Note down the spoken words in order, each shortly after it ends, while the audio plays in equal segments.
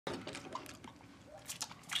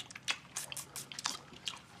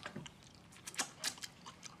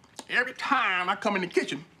Every time I come in the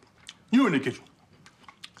kitchen, you in the kitchen.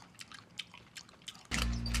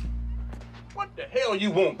 What the hell you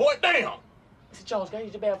want, boy? Damn! Mr. Charles, can I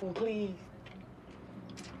use the bathroom, please?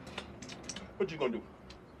 What you gonna do?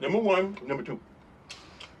 Number one, number two.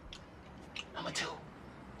 Number two.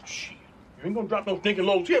 Shit. You ain't gonna drop no stinking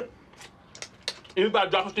loads here. Anybody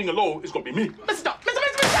drop a stinking load, it's gonna be me. Mr.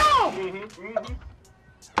 Charles! Mr.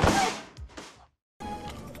 Charles!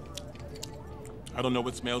 I don't know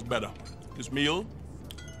what smells better, this meal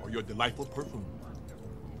or your delightful perfume.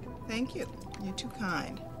 Thank you. You're too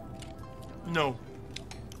kind. No.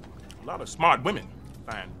 A lot of smart women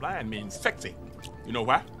find blind means sexy. You know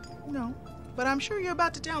why? No, but I'm sure you're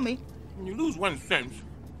about to tell me. When you lose one sense,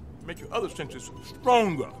 you make your other senses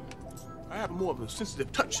stronger. I have more of a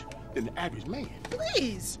sensitive touch than the average man.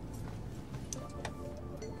 Please.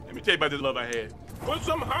 Let me tell you about this love I had. Put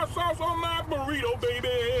some hot sauce on my burrito,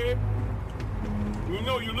 baby. You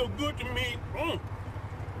know you look good to me. Oh,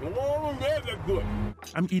 that's good.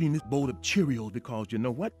 I'm eating this bowl of Cheerios because you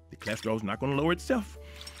know what? The cholesterol's not going to lower itself.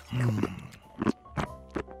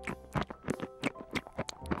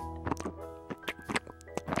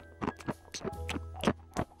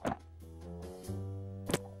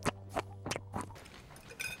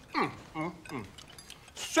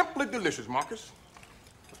 Simply delicious, Marcus.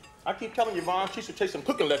 I keep telling Yvonne she should take some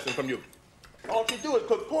cooking lessons from you. All she do is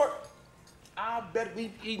cook pork. I bet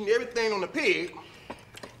we eating everything on the pig,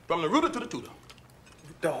 from the rooter to the tutor.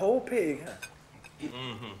 The whole pig, huh?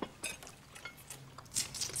 Mm-hmm.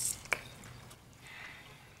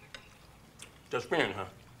 Just friend, huh?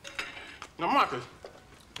 Now, Marcus,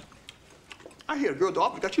 I hear a girl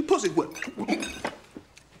dog got you pussy whipped.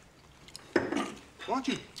 Why don't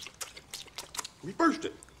you reverse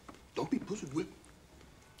it? Don't be pussy whipped.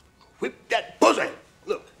 Whip that pussy.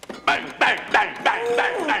 Look, bang, bang, bang, bang,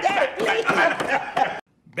 bang, bang, bang, bang.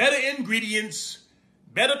 Better ingredients,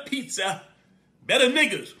 better pizza, better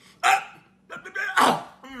niggas.